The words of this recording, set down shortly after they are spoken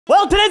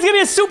Well, today's gonna be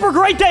a super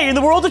great day in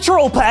the world of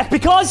Troll Pack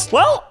because,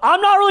 well, I'm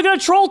not really gonna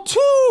troll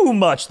too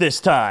much this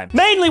time.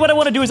 Mainly what I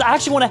wanna do is I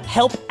actually wanna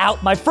help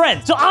out my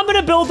friends. So I'm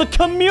gonna build the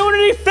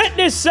Community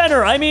Fitness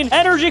Center. I mean,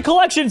 Energy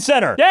Collection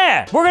Center.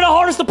 Yeah, we're gonna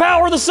harness the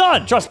power of the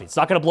sun. Trust me, it's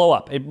not gonna blow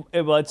up.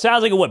 It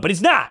sounds like it would, but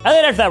it's not. And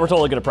then after that, we're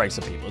totally gonna prank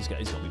some people. This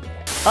guy's gonna be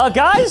bad.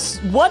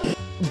 Guys, what?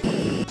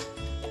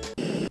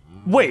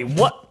 Wait,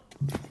 what?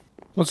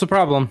 What's the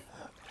problem?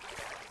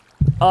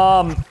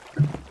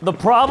 The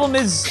problem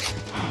is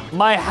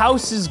my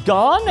house is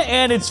gone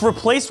and it's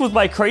replaced with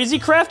my Crazy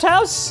Craft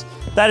house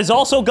that is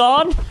also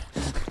gone.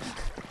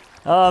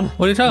 What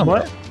are you talking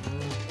about?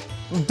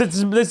 This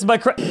is my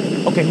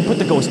okay, who put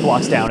the ghost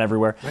blocks down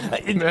everywhere?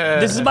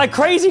 This is my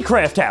Crazy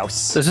Craft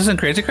house. This isn't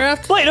Crazy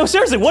Craft? Wait, no,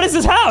 seriously, what is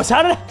this house?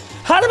 How did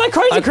my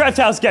Crazy Craft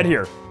house get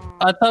here?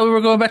 I thought we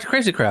were going back to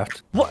Crazy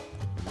Craft. What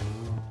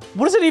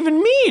does it even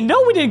mean?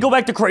 No, we didn't go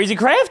back to Crazy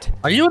Craft.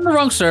 Are you in the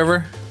wrong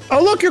server?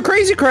 Oh, look, your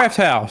Crazy Craft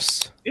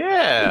house.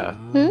 Yeah.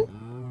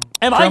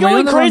 Am I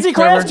going Crazy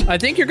Craft? I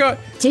think you're going.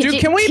 Dude,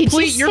 can we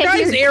please? Your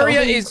guys'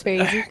 area is.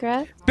 Crazy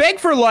Craft? Beg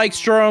for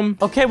likes, Jerome.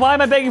 Okay, why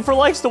am I begging for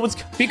likes?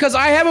 Because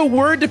I have a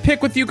word to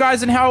pick with you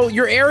guys and how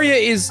your area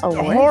is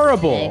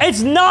horrible.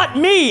 It's not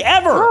me,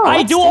 ever.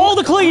 I do all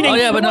the cleaning. Oh,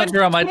 yeah, but not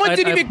Jerome. Someone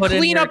didn't even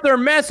clean up their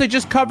mess. They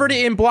just covered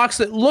it in blocks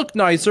that look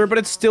nicer, but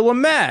it's still a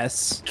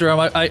mess.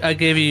 Jerome, I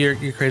gave you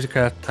your Crazy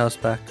Craft house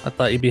back. I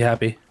thought you'd be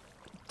happy.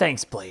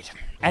 Thanks, Blade.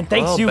 And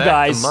thanks you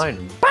guys.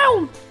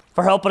 Boom!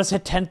 For helping us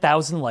hit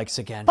 10,000 likes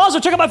again. Also,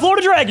 check out my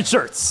Florida Dragon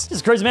shirts. This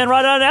is Crazy Man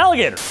riding on an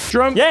alligator.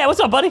 Jerome, yeah, what's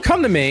up, buddy?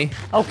 Come to me.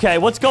 Okay,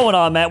 what's going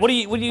on, Matt? What do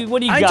you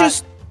got? I'm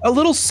just a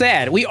little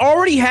sad. We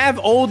already have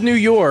Old New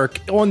York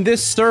on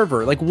this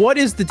server. Like, what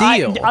is the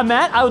deal?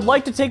 Matt, I would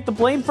like to take the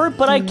blame for it,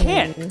 but I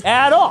can't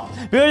at all.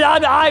 Because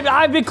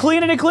I've been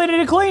cleaning and cleaning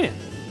and cleaning.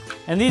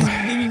 And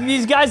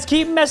these guys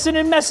keep messing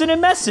and messing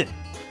and messing.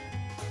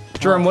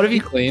 Jerome, what have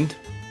you cleaned?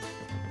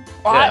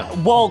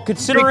 Well,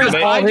 considering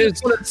I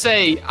just want to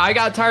say, I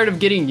got tired of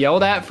getting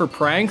yelled at for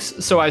pranks,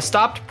 so I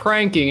stopped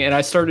pranking and I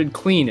started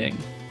cleaning.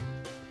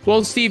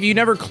 Well, Steve, you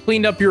never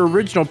cleaned up your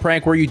original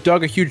prank where you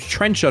dug a huge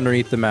trench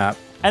underneath the map.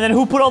 And then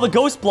who put all the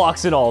ghost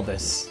blocks in all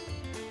this?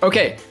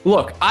 Okay,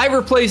 look, I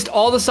replaced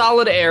all the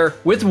solid air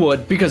with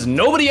wood because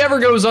nobody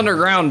ever goes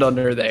underground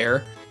under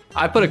there.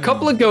 I put a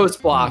couple of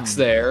ghost blocks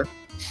there.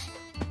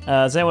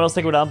 Does anyone else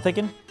think what I'm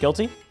thinking?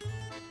 Guilty?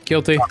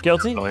 Guilty.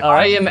 Guilty? All right.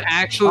 I am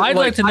actually. I'd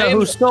like to know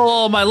who stole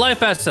all my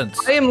life essence.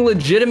 I am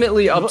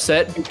legitimately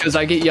upset because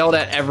I get yelled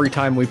at every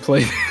time we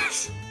play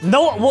this.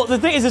 No, well, the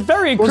thing is, it's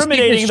very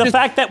incriminating the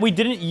fact that we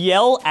didn't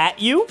yell at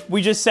you.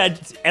 We just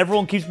said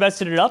everyone keeps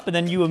messing it up, and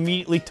then you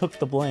immediately took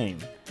the blame.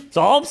 That's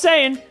all I'm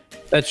saying.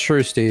 That's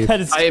true, Steve. I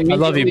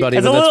love you, buddy,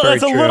 but that's very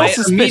true. A little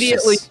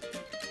suspicious.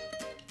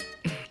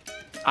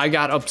 I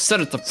got upset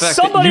at the fact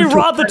somebody that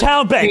robbed the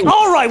town bank.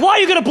 All right, why are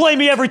you gonna blame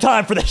me every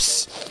time for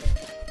this?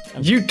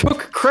 You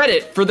took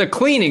credit for the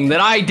cleaning that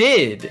I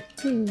did.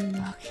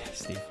 Okay,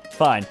 Steve.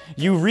 Fine.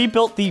 You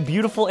rebuilt the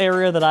beautiful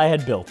area that I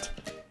had built.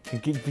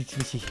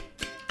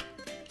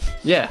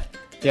 Yeah.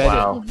 Yeah,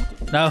 wow. I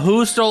did. Now,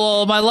 who stole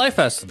all my life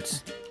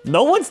essence?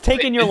 No one's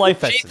taken your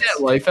life essence.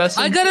 That life essence?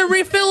 I gotta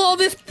refill all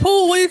this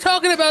pool. What are you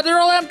talking about? They're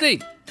all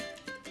empty.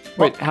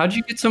 Wait, how'd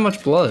you get so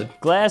much blood?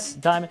 Glass,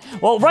 diamond.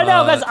 Well, right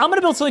now, guys, I'm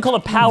gonna build something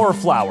called a power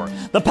flower.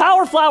 The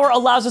power flower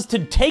allows us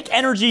to take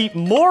energy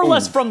more or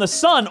less from the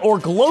sun, or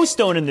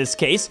glowstone in this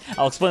case,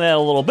 I'll explain that in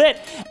a little bit,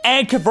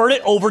 and convert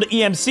it over to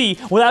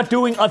EMC without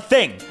doing a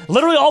thing.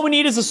 Literally, all we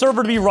need is the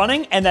server to be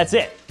running, and that's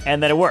it.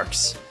 And then it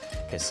works.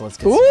 Okay, so let's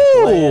get some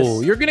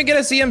glass. You're gonna get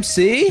us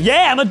EMC?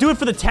 Yeah, I'm gonna do it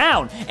for the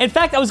town. In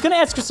fact, I was gonna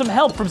ask for some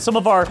help from some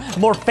of our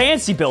more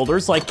fancy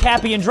builders like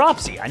Cappy and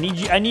Dropsy. I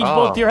need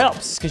both your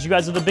helps, because you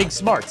guys are the big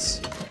smarts.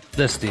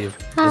 This, Steve.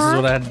 This is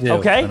what I had to do.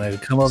 Okay. And I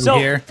had to come over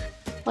here.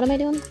 What am I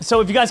doing?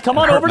 So if you guys come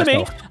on over to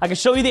me, I can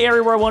show you the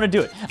area where I want to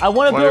do it. I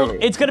want to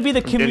build, it's going to be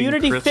the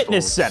Community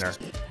Fitness Center.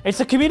 It's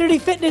a Community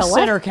Fitness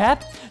Center,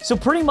 Cap. So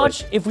pretty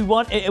much, if we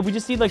want, we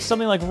just need like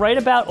something like right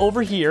about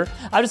over here.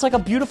 I just like a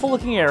beautiful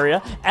looking area,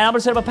 and I'm going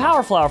to set up a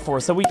power flower for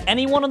us, so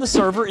anyone on the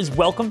server is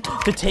welcome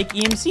to take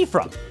EMC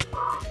from.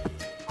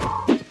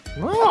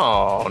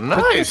 Oh,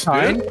 nice,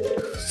 dude.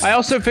 I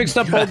also fixed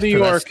up Old New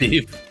York.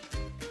 Steve.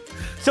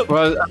 So,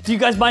 do you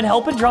guys mind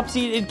helping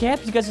Dropsy and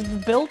Cap? You guys are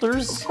the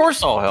builders. Of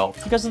course I'll help.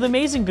 You guys are the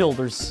amazing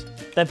builders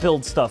that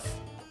build stuff.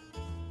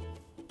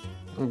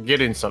 I'm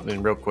getting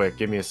something real quick.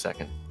 Give me a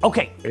second.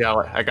 Okay.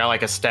 I got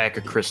like a stack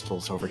of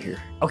crystals over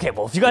here. Okay,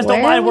 well, if you guys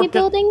don't mind, we're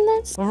building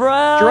this?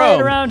 Right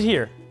Jerome. around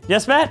here.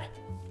 Yes, Matt?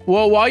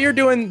 Well, while you're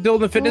building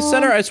the fitness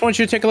center, I just want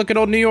you to take a look at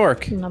Old New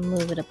York. I'm gonna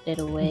move it a bit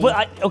away.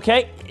 But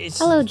okay.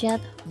 Hello,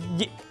 Jeb.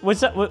 What's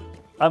that?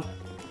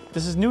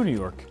 This is New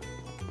York.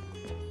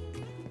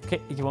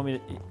 Okay, you want me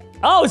to?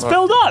 Oh, it's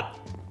filled up.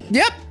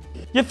 Yep.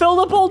 You filled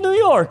up Old New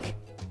York.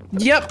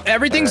 Yep.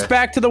 Everything's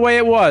back to the way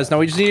it was. Now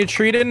we just need to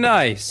treat it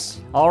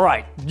nice. All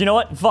right. You know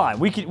what? Fine.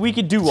 We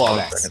could do all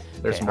that.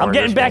 There's Okay, more, I'm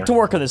getting there's back more. to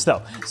work on this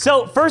though.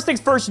 So first things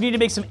first, you need to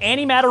make some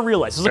antimatter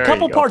relays. There's a There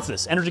couple you go. parts to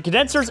this: energy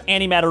condensers,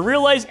 antimatter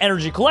relays,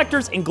 energy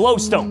collectors, and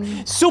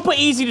glowstone. Super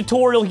easy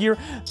tutorial here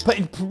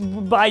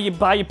by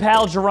your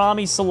pal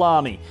Jerome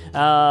Salami.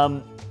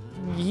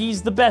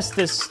 He's the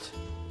bestest.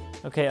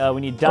 Okay,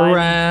 we need diamond,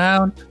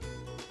 Around.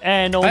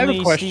 and have a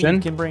only question.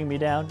 Steve can bring me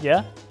down.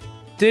 Yeah.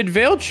 Did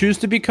Vale choose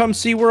to become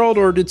SeaWorld,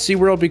 or did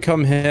SeaWorld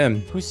become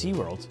him? Who's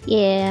SeaWorld?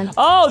 Yeah.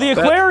 Oh, the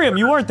aquarium.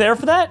 You weren't there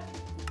for that?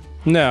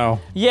 No.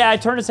 Yeah, I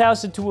turned his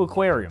house into an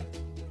aquarium.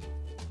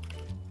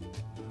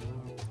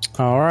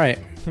 All right.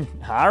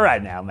 All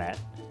right now, Matt.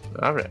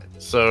 All right.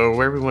 So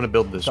where do we want to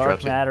build this?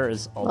 Dark Dropsy? matter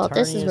is Well,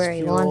 alternative this is where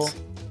he fuel. wants.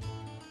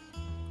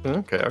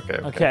 Okay.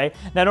 Okay.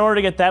 Now, in order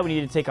to get that, we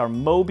need to take our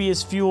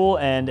Mobius fuel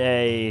and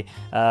a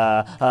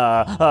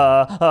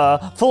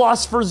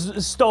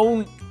Philosopher's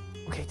Stone.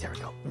 Okay, there we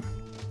go.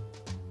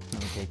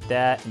 Let me take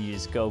that, and you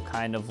just go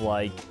kind of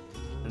like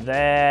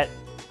that.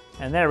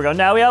 And there we go.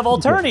 Now we have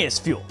Alternius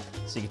fuel.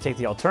 So you can take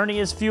the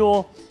Alternius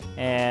fuel,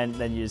 and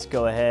then you just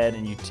go ahead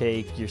and you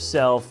take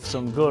yourself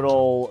some good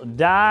old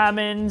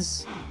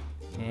diamonds.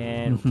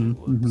 And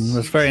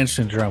That's very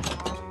interesting, Jerome.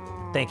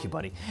 thank you,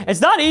 buddy. It's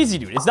not easy,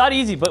 dude. It's not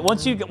easy, but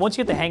once you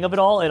get the hang of it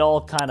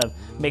all kind of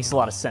makes a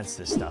lot of sense,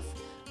 this stuff.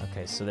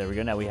 Okay, so there we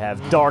go. Now we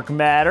have dark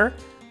matter.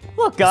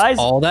 Look, guys,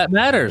 All that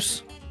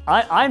matters.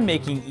 I'm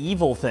making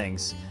evil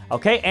things.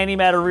 Okay,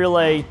 antimatter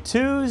relay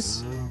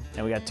 2s.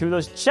 And we got 2 of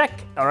those.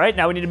 Check. All right,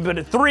 now we need to put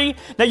it 3.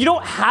 Now, you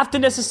don't have to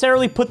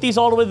necessarily put these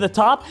all the way to the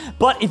top,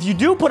 but if you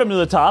do put them to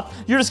the top,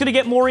 you're just going to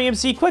get more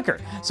EMC quicker.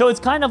 So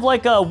it's kind of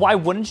like a why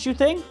wouldn't you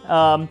thing.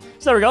 So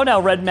there we go. Now,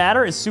 red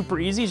matter is super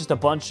easy. Just a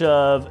bunch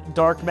of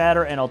dark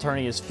matter and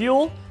Alternius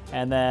fuel.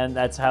 And then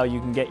that's how you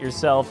can get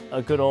yourself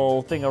a good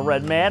old thing of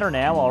red matter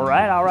now. All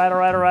right.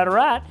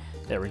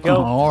 There we go.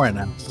 All right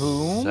now.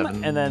 Boom.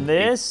 7, And then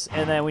this.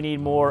 And then we need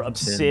more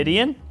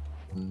obsidian.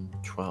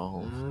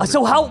 12.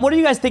 So what do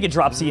you guys think of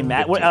Dropsy and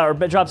Matt? Or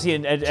Dropsy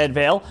and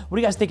Vale? What are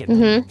you guys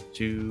thinking?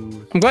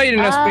 2. I'm glad you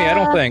didn't ask me. I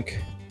don't think.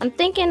 I'm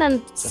thinking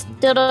I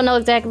still don't know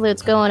exactly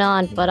what's going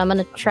on, but I'm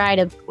gonna try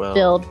to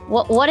build.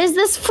 What is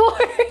this for?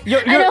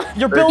 You're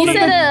You building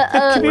said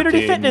the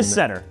community 14, fitness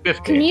center.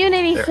 15.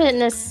 community There.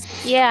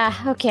 fitness. Yeah,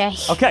 okay.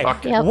 Okay,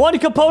 Yep. 1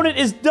 component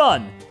is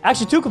done.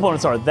 Actually, 2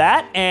 components are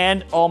that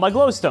and all my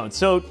glowstones.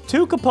 So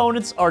 2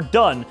 components are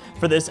done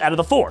for this out of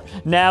the 4.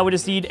 Now we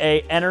just need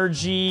a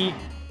energy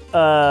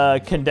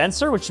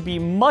condenser, which should be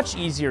much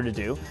easier to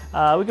do.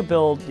 We could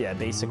build, a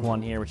basic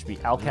one here, which would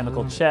be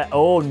alchemical chest.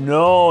 Oh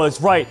no,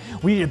 that's right.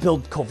 We need to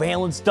build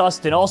covalence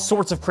dust and all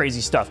sorts of crazy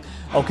stuff.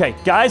 Okay,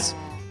 guys,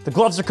 the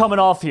gloves are coming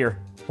off here.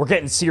 We're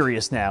getting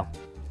serious now.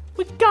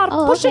 We gotta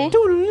push it to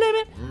the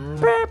limit.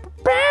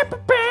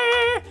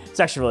 It's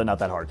actually really not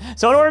that hard.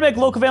 So in order to make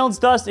low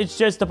covalence dust, it's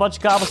just a bunch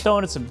of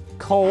cobblestone and some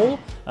coal.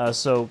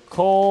 So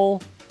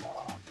coal,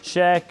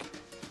 check.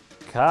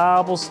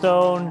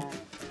 Cobblestone,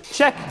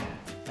 check.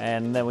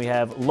 And then we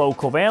have low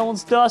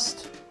covalence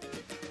dust.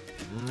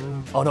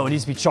 Oh no, it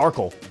needs to be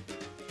charcoal.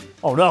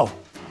 Oh no.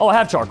 Oh, I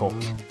have charcoal.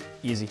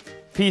 Easy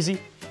peasy,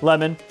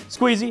 lemon,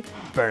 squeezy.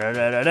 All right,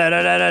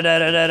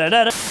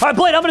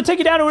 Blade, I'm gonna take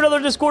you down to another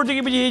Discord.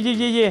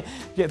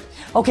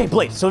 Okay,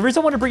 Blade, so the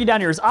reason I want to bring you down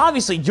here is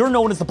obviously you're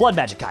known as the blood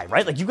magic guy,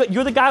 right? Like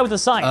you're the guy with the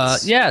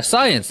science. Yeah,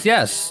 science.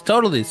 Yes,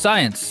 totally.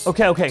 Science.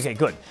 Okay,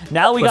 good.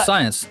 Now we With got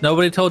science.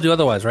 Nobody told you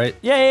otherwise, right?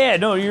 Yeah.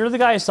 No, you're the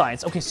guy of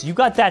science. Okay, so you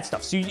got that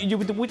stuff. So you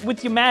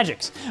with your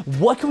magics,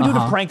 what can we do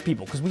to prank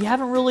people? Because we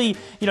haven't really,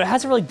 it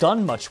hasn't really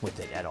done much with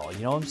it at all.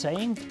 You know what I'm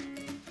saying?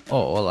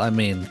 Oh, well, I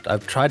mean,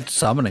 I've tried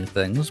summoning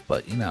things,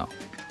 but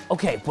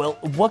Okay, well,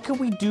 what can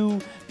we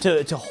do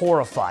to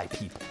horrify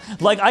people?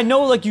 Like, I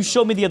know, like you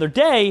showed me the other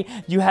day,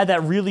 you had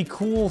that really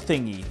cool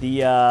thingy,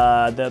 the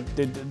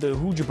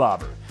hooja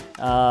bobber.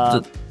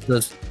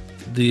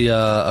 The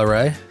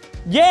array?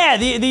 Yeah,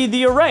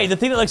 the array, the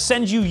thing that like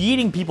sends you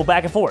yeeting people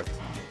back and forth.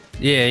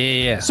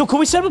 Yeah. So can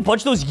we set up a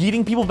bunch of those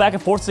yeeting people back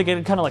and forth so they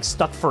get kind of like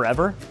stuck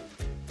forever?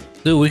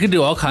 Dude, we can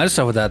do all kinds of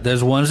stuff with that.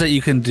 There's ones that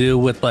you can do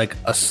with like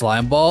a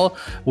slime ball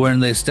when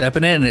they step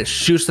in it and it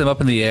shoots them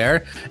up in the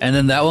air. And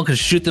then that one can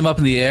shoot them up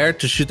in the air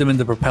to shoot them into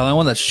the propelling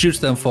one that shoots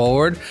them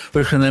forward,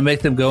 which can then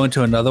make them go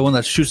into another one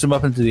that shoots them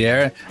up into the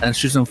air and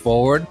shoots them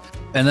forward.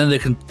 And then they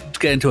can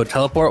get into a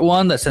teleport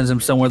one that sends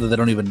them somewhere that they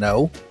don't even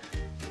know.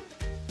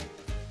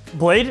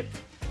 Blade,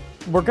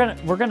 we're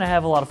gonna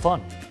have a lot of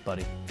fun,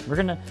 buddy. We're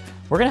gonna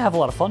have a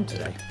lot of fun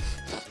today.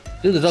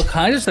 Dude, there's all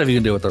kinds of stuff you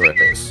can do with the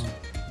rays.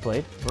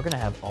 Blade, we're gonna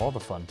have all the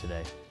fun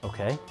today,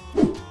 okay?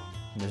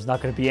 There's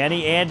not gonna be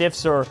any and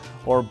ifs or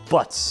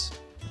buts.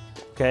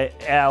 Okay,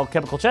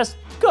 alchemical chest.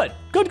 Good.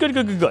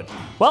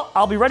 Well,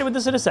 I'll be ready with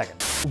this in a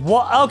second.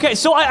 Okay,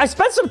 so I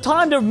spent some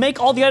time to make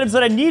all the items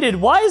that I needed.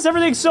 Why is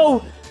everything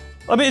so?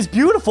 I mean, it's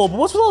beautiful, but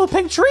what's with all the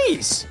pink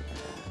trees?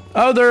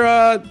 Oh,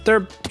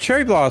 they're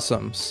cherry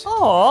blossoms.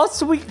 Oh,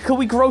 so can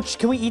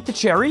we eat the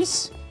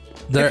cherries?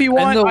 They're you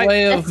want, in the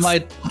way of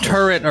my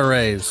turret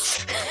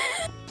arrays.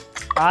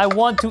 I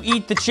want to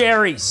eat the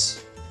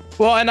cherries.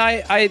 Well, and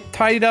I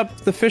tidied up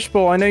the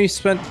fishbowl. I know you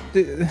spent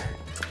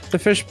the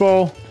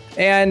fishbowl,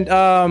 and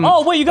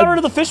Oh wait, you got rid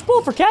of the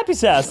fishbowl for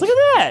Cappy's house. Look at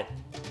that.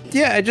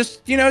 yeah, I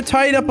just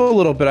tied up a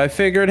little bit. I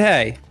figured,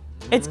 hey,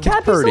 It's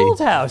Cappy's Pretty. old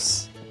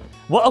house.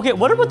 Well, okay,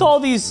 what are with all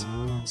these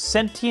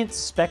sentient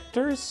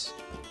specters?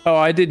 oh,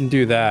 I didn't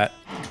do that.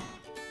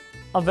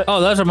 Of it?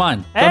 Oh, those are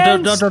mine.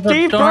 And Don't Steve hurt 'em, burned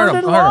in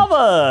don't hurt 'em.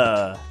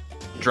 lava.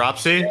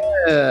 Dropsy,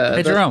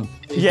 Hey, Jerome.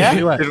 Yeah?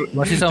 You what?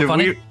 Want to see something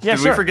funny? Yeah,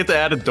 did sure. we forget to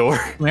add a door?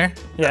 Come here.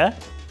 Yeah?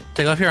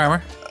 Take off your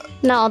armor.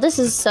 No, this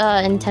is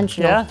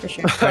intentional Yeah? for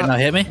sure. All right, now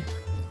hit me.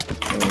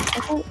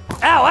 Ow,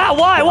 ow,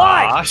 why?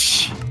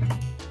 Gosh.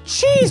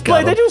 Jeez,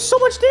 Blade, they do so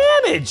much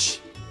damage.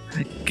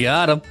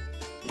 Got him.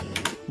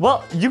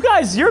 Well, you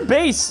guys, your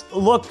base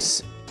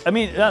looks... I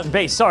mean, not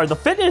base, sorry. The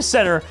fitness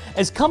center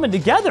is coming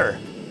together.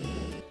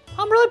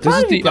 I'm really This proud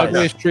is of you the guys.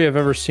 ugliest tree I've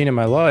ever seen in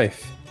my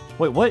life.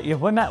 Wait, what?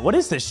 Wait, Matt, what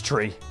is this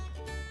tree?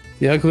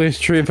 The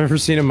ugliest tree I've ever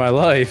seen in my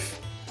life.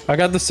 I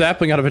got the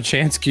sapling out of a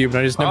chance cube, and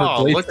I just never Oh,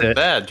 placed look it. at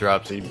that,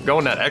 Dropsy.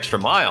 Going that extra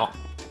mile.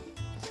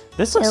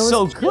 This It looks was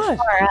so too good.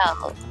 far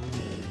out.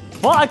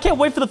 Well, I can't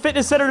wait for the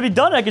fitness center to be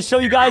done. I can show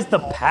you guys the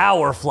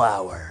power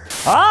flower.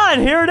 Ah,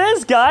 and here it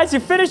is, guys. You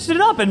finished it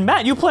up. And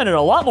Matt, you planted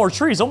a lot more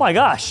trees. Oh my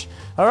gosh.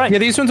 All right. Yeah,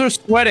 these ones are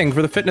sweating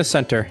for the fitness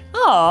center.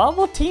 Aw,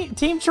 well,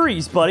 team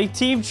trees, buddy.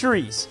 Team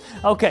trees.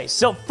 Okay,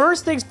 so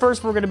first things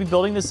first, we're going to be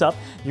building this up.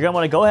 You're going to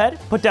want to go ahead,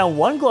 put down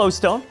one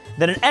glowstone,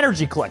 then an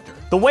energy collector.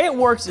 The way it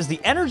works is the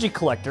energy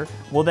collector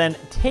will then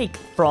take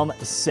from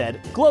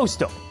said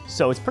glowstone.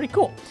 So it's pretty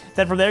cool.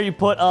 Then from there, you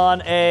put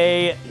on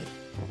a...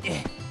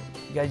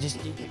 You gotta just...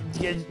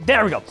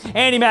 There we go.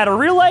 Antimatter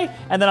relay.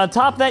 And then on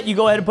top of that, you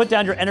go ahead and put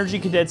down your energy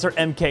condenser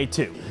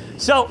MK2.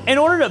 So in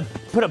order to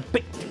put a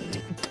big...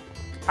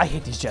 I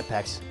hate these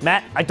jetpacks.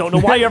 Matt, I don't know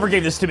why you ever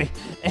gave this to me.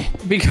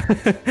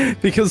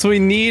 Because we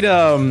need,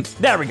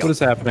 There we go. what is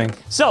happening?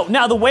 So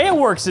now the way it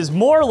works is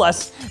more or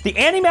less the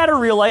antimatter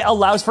relay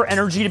allows for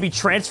energy to be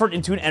transferred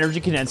into an energy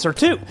condenser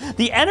too.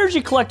 The energy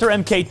collector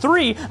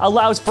MK3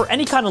 allows for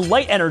any kind of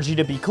light energy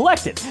to be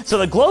collected. So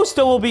the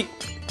glowstone will be...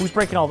 Who's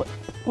breaking all the...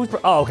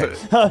 Oh, okay.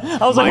 I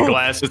was My like,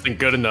 glass isn't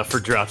good enough for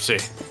Dropsy.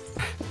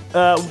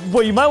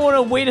 well, you might want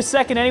to wait a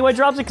second anyway,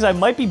 Dropsy, because I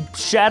might be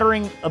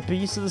shattering a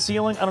piece of the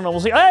ceiling. I don't know. We'll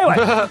see. Anyway.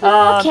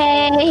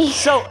 Okay.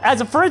 So,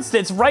 for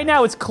instance, right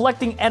now it's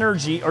collecting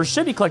energy, or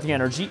should be collecting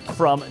energy,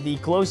 from the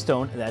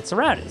glowstone that's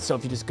around it. So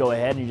if you just go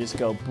ahead and you just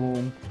go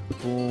boom,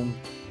 boom,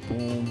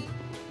 boom,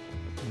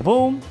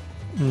 boom.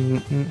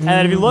 And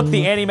then if you look,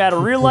 the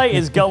antimatter relay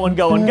is going.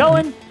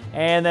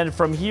 And then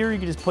from here, you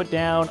can just put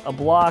down a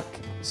block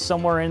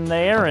somewhere in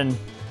there, and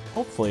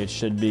hopefully it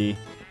should be...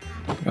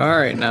 All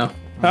right, now.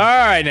 All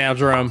right, now,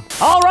 Jerome.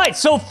 All right,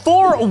 so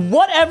for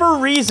whatever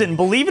reason,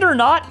 believe it or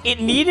not, it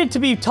needed to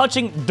be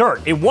touching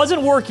dirt. It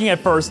wasn't working at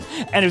first,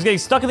 and it was getting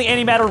stuck in the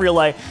antimatter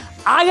relay.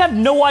 I have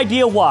no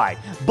idea why,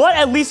 but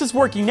at least it's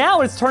working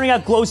now, and it's turning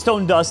out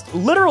glowstone dust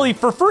literally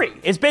for free.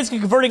 It's basically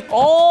converting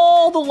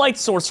all the light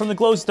source from the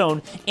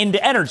glowstone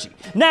into energy.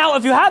 Now,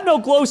 if you have no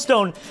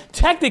glowstone,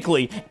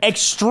 technically,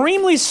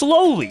 extremely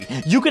slowly,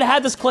 you could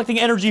have this collecting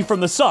energy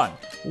from the sun.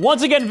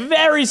 Once again,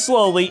 very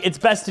slowly, it's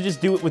best to just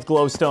do it with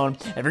glowstone.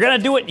 If you're gonna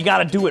do it, you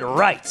gotta do it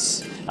right.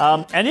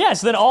 And yeah,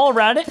 so then all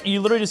around it,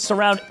 you literally just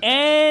surround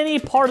any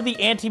part of the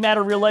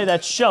antimatter relay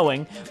that's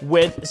showing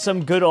with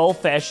some good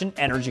old-fashioned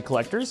energy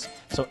collectors.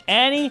 So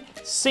any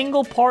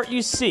single part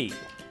you see,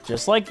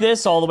 just like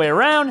this all the way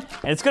around,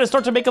 and it's gonna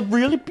start to make a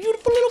really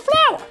beautiful little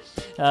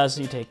flower.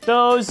 So you take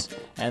those,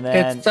 and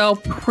then... It's so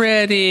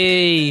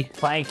pretty.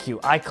 Thank you.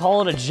 I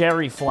call it a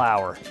Jerry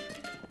flower.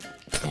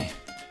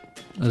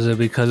 Is it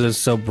because it's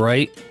so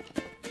bright?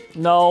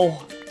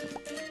 No.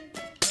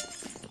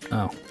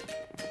 Oh.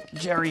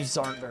 Jerry's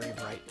aren't very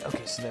bright.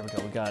 Okay, so there we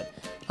go. We got...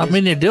 I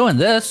mean, you're doing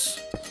this.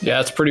 Yeah,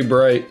 it's pretty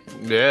bright.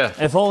 Yeah.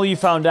 If only you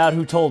found out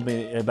who told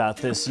me about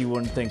this, you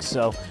wouldn't think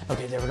so.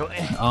 Okay, there we go.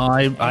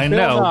 I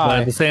know, but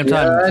at the same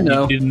Yeah, I time,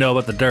 know. you didn't know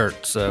about the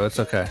dirt, so it's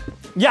okay.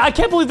 Yeah, I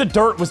can't believe the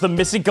dirt was the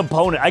missing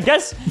component. I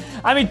guess,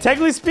 I mean,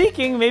 technically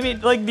speaking, maybe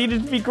it, like,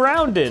 needed to be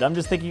grounded. I'm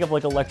just thinking of,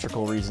 like,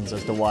 electrical reasons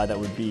as to why that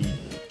would be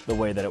the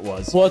way that it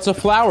was. Well, it's a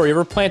flower. You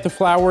ever plant a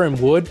flower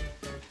in wood?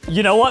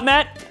 You know what,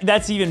 Matt?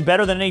 That's even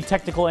better than any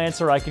technical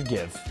answer I could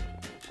give.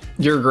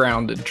 You're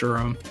grounded,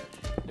 Jerome.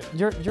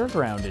 You're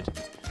grounded.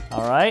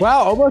 All right?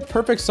 Wow, almost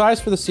perfect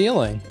size for the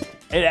ceiling.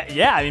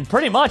 Yeah, I mean,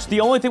 pretty much. The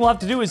only thing we'll have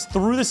to do is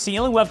through the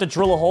ceiling, we'll have to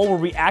drill a hole where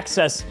we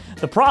access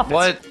the profits.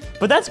 What?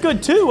 But that's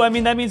good, too. I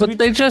mean, that means But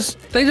they just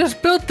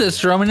built this,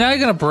 Jerome, and now you're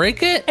gonna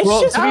break it? It's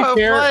Well, just... to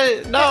be fair,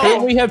 what? No.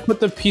 couldn't we have put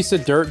the piece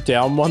of dirt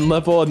down one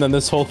level and then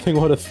this whole thing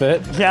would have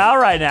fit? Yeah, all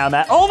right now,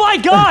 Matt. Oh my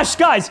gosh,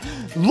 guys!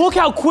 Look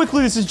how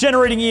quickly this is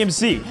generating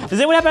EMC. Does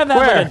anyone happen to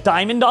have Where? like a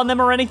diamond on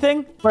them or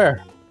anything?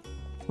 Where?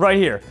 Right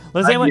here.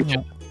 Does anyone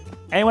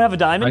have a I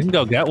diamond? can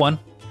go get one.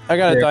 I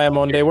got a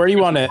diamond day. Where do you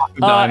want it?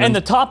 In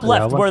the top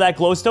left, Yeah, where that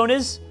glowstone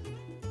is.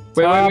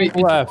 Wait, Top you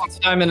left. want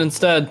diamond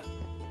instead.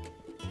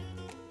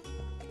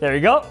 There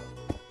you go.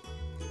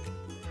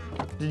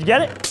 Did you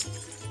get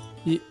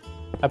it?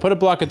 I put a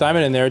block of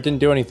diamond in there. It didn't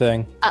do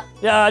anything.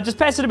 Yeah, just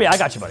pass it to me. I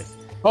got you, buddy.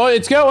 Oh,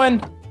 it's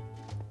going.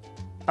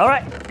 All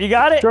right, you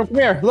got it? Jerome, come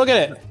here. Look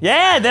at it.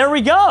 Yeah, there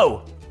we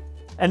go.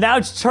 And now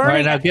it's All right,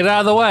 turning. now get out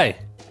of the way.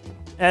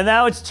 And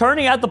now it's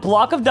turning out the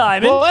block of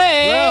diamond.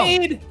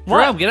 Blade!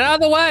 Jerome, get out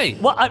of the way.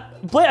 Well,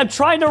 Blade, I'm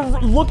trying to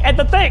look at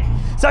the thing.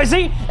 So I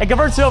see it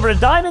converts it over to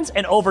diamonds,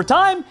 and over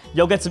time,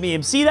 you'll get some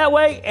EMC that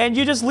way, and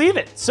you just leave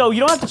it. So you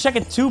don't have to check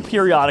it too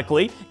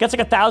periodically. It gets like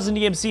 1,000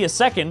 EMC a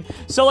second.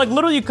 So like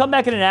literally you come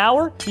back in an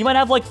hour, you might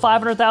have like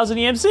 500,000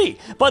 EMC.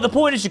 But the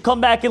point is you come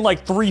back in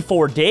like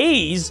 3-4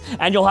 days,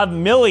 and you'll have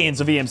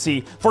millions of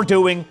EMC for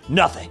doing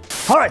nothing.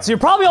 All right, so you're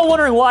probably all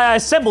wondering why I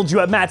assembled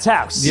you at Matt's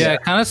house. Yeah,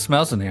 it kind of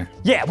smells in here.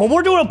 Yeah, well,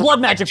 we're doing a blood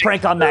magic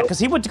prank on Matt because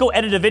he went to go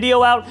edit a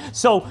video out,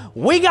 so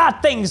we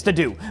got things to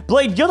do.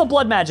 Blade, you're the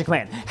blood magic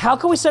man. How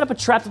can we set up a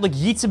trap that like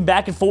yeets him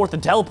back and forth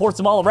and teleports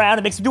him all around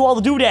and makes him do all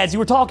the doodads you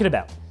were talking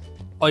about?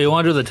 Oh, you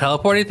want to do the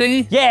teleporting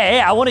thingy?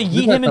 Yeah, I want to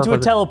yeet him into a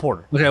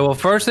teleporter. Okay, well,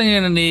 first thing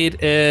you're gonna need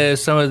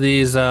is some of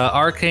these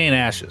arcane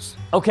ashes.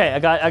 Okay, I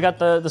got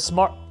the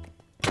smart...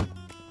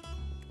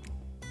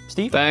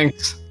 Steve?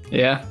 Thanks.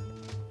 Yeah.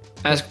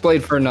 Ask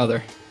Blade for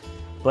another.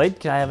 Blade,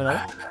 can I have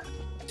another?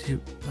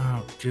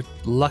 You're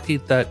lucky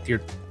that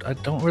I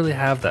don't really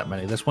have that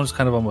many. This one's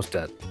kind of almost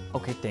dead.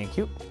 Okay, thank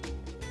you.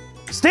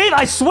 Steve,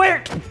 I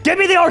swear, give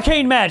me the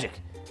arcane magic.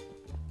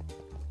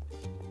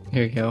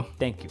 Here you go.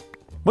 Thank you.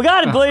 We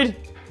got it, Blade.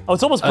 Oh,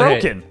 it's almost Okay.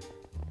 broken.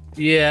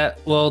 Yeah,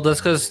 well, that's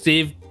because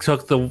Steve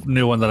took the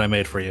new one that I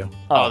made for you.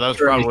 Oh, that was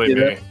probably you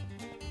see me.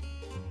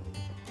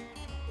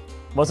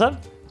 What's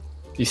up?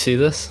 You see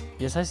this?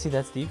 Yes, I see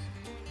that, Steve.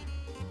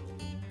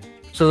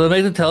 So to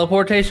make the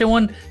teleportation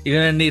one, you're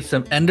gonna need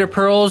some ender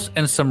pearls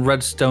and some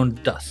redstone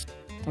dust.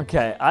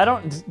 Okay,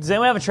 does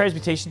anyone have a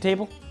transmutation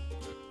table?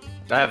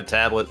 I have a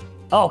tablet.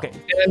 Oh, okay.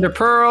 Ender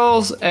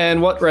pearls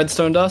and what?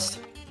 Redstone dust?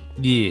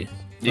 Yeah.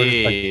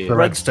 Yeah. The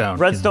redstone.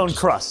 Redstone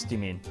crust, you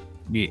mean?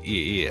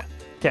 Yeah.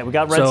 Okay, we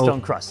got So-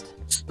 redstone crust.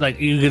 Like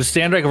you can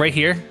stand like right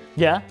here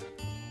Yeah,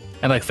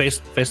 and like face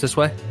this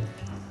way,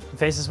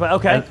 face this way.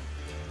 Okay.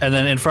 and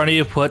then in front of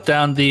you put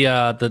down the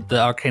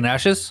arcane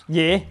ashes,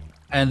 Yeah,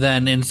 and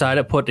then inside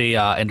it put the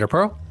ender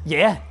pearl,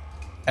 yeah.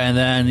 and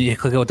then you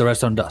click it with the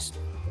redstone dust.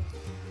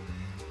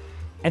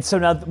 And so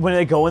now when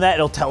they go in that,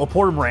 it'll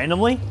teleport them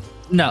randomly?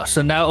 No,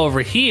 so now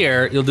over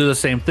here you'll do the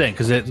same thing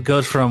because it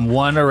goes from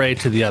one array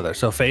to the other.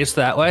 So face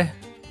that way,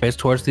 face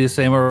towards the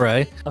same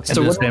array, and do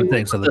the what same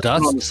thing. So the Put this one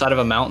on dust, the side of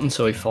a mountain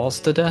so he falls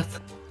to death.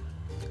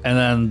 and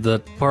then the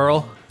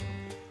pearl,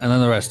 and then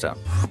the redstone.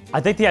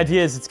 I think the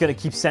idea is it's going to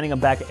keep sending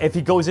them back. If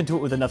he goes into it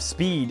with enough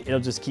speed,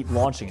 it'll just keep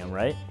launching them,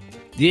 right?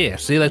 Yeah,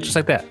 see, like just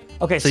like that.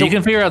 Okay, So you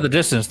can figure out the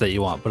distance that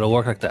you want, but it'll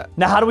work like that.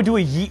 now how do we do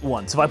a yeet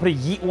one? So if I put a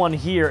yeet one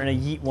here and a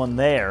yeet one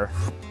there.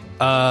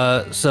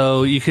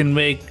 So you can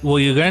make, well,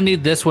 you're gonna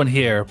need this one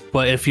here,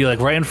 but if you like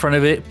right in front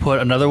of it, put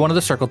another one of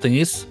the circle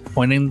thingies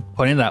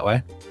pointing that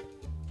way.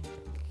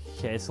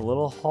 Okay, it's a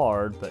little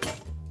hard, but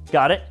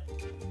got it.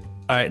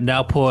 All right,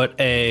 now put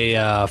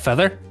a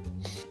feather.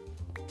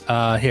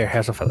 Here,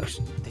 have some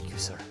feathers, Thank you,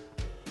 sir.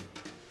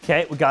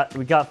 Okay, we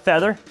got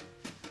feather.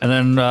 and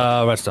then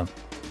redstone.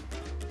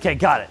 Okay,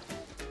 got it.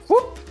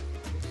 Whoop,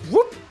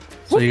 whoop.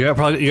 So you're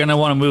gonna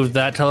want to move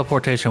that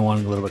teleportation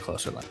one a little bit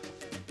closer then.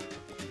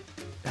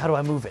 How do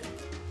I move it?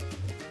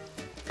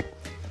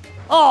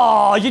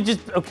 Oh, you just,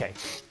 okay.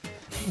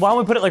 Why don't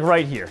we put it like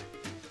right here?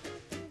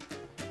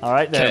 All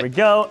right, there Okay. we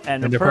go.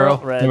 And Ender the pearl,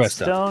 pearl, the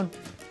redstone.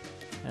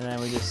 And then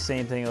we just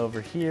same thing over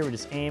here. We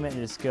just aim it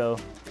and just go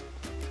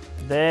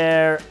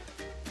there.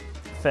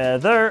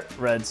 Feather,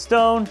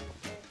 redstone.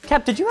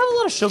 Cap, did you have a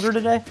lot of sugar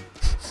today?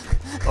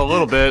 A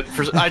little bit.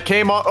 I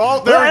came off.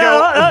 Oh, there we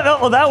go.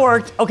 Well, that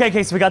worked.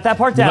 Okay, so we got that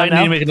part You down might now.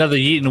 need to make another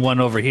yeet and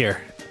one over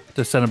here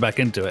to send it back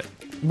into it.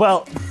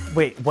 Well,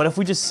 wait, what if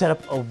we just set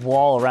up a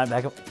wall around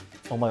back up?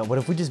 Oh my god, what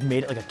if we just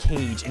made it like a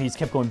cage and he just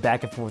kept going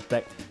back and forth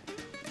back?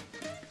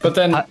 But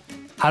then,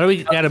 How do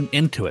we get him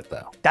into it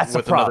though? That's the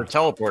With another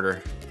problem.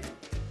 teleporter.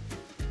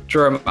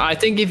 Jerome, I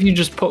think if you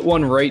just put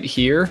one right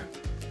here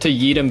to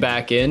yeet him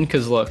back in,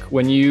 because look,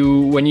 when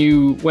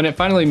it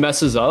finally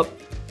messes up,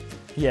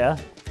 Yeah.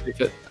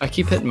 I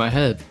keep hitting my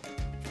head.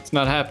 It's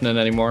not happening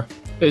anymore.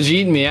 It's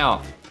yeeting me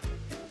out.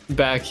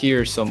 Back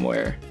here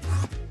somewhere.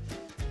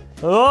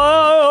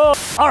 Oh!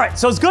 All right,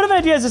 so as good of an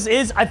idea as this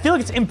is, I feel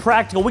like it's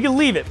impractical. We can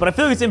leave it, but I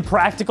feel like it's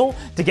impractical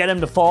to get him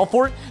to fall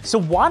for it. So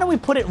why don't we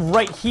put it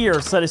right here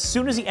so that as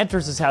soon as he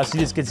enters his house, he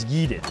just gets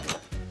yeeted?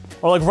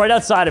 Or like right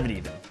outside of it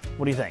even.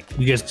 What do you think?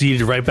 You gets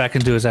yeeted right back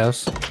into his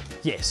house.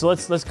 Yeah, so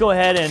let's go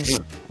ahead and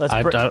let's.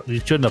 You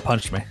shouldn't have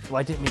punched me. Well,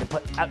 I didn't mean to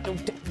put.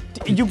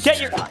 You get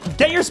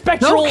your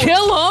spectral. Don't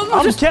kill him!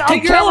 I'm Just I'm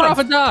take your armor killing off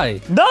and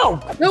die.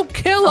 No. Don't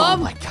kill him!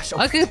 Oh my gosh.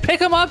 I can pick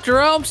him up,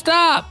 Jerome.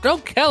 Stop!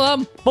 Don't kill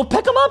him. Well,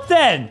 pick him up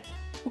then.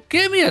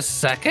 Give me a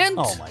second.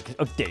 Oh my god.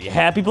 Okay, you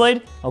happy,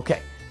 Blade?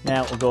 Okay.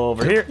 Now we'll go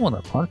over here. You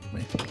want to punch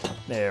me?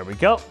 There we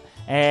go.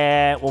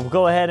 And we'll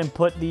go ahead and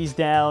put these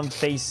down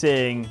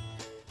facing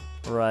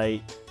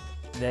right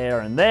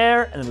there and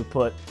there. And then we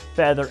put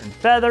feather and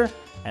feather.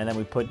 And then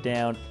we put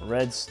down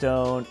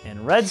redstone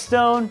and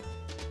redstone.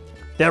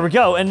 There we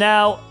go. And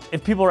now,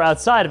 if people are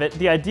outside of it,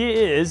 the idea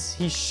is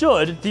he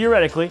should,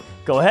 theoretically,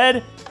 go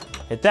ahead,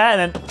 Hit that,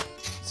 and then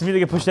see if they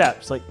get pushed out.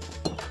 Just like.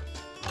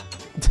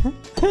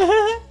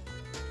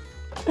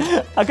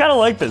 I kind of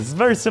like this. It's a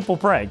very simple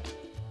prank.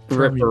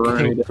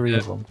 Killed 3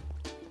 of them.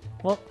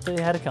 Well,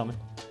 they had it coming.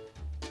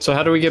 So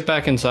how do we get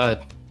back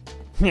inside?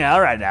 Yeah,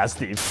 all right now,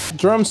 Steve.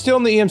 Jerome's still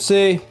in the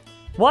EMC.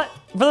 What?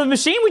 For the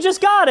machine? We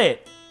just got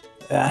it.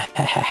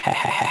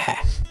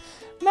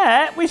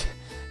 Matt,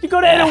 you go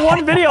to edit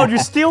one video and you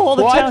steal all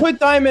the Well, time. I put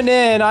Diamond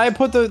in. I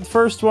put the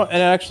first one, and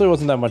it actually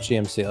wasn't that much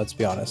EMC. Let's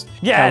be honest.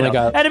 Yeah, I I only know.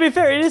 got- And to be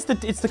fair, it's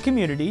the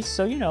community,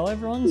 so you know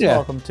everyone's Yeah.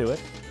 welcome to it.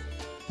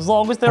 As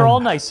long as they're all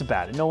nice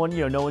about it. No one,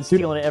 no one's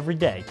stealing it every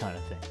day, kind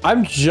of thing.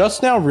 I'm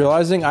just now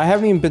realizing I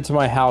haven't even been to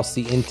my house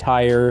the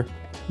entire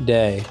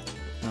day.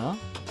 Huh?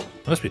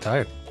 Must be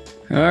tired.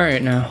 All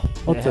right now.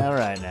 What the- All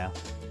right now.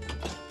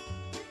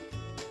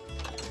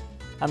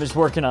 I'm just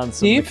working on some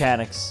Steve?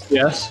 mechanics.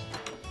 Yes.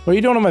 What are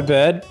you doing on my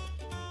bed?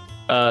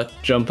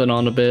 Jumping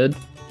on a bed.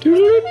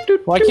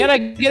 Why can't I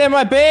get in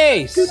my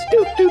base?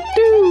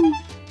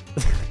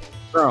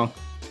 Wrong.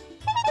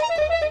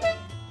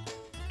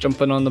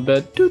 Jumping on the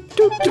bed.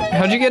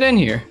 How'd you get in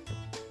here?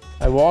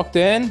 I walked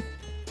in.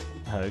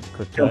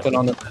 Quick cut. Jumping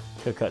on the bed.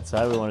 Quick cut. So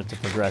I really wanted to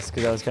progress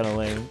because that was kind of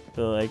lame.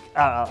 But like,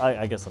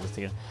 I guess I'll just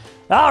take it.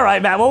 All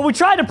right, Matt. Well, we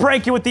tried to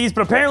prank you with these,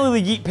 but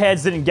apparently the yeet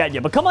pads didn't get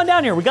you. But come on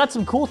down here. We got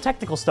some cool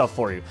technical stuff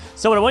for you.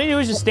 So what I want you to do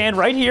is just stand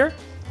right here.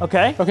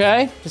 Okay?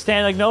 Okay. Just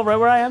stand like, no, right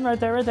where I am. Right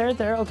there, right there, right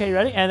there. Okay, you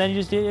ready? And then you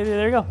just, there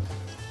you go.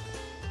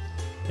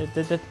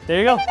 There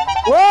you go.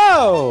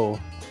 Whoa!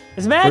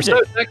 It's We're magic.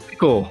 so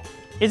technical.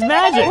 It's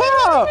magic.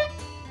 Whoa!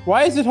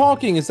 Why is it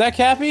honking? Is that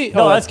Cappy?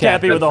 No, that's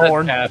Cappy with a That's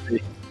horn.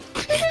 happy.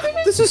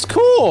 This is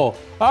cool.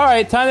 All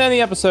right, time to end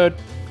the episode.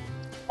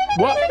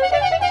 What?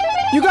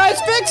 You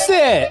guys fixed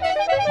it!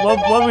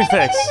 What did we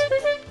fix?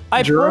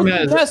 I Jerome broke the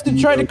has test and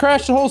tried to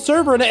crash the whole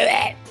server, and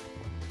it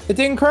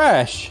didn't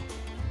crash.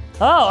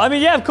 Oh, I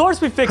mean, yeah, of course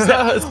we fixed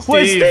that. Steve.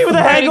 Wait, Steve with a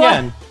Try it hang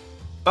again.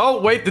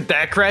 Oh, wait, did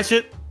that crash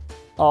it?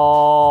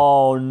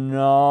 Oh,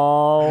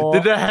 no.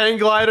 Did the hang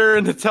glider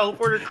and the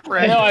teleporter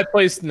crash? No, I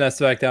placed the nest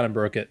back down and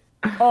broke it.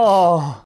 Oh.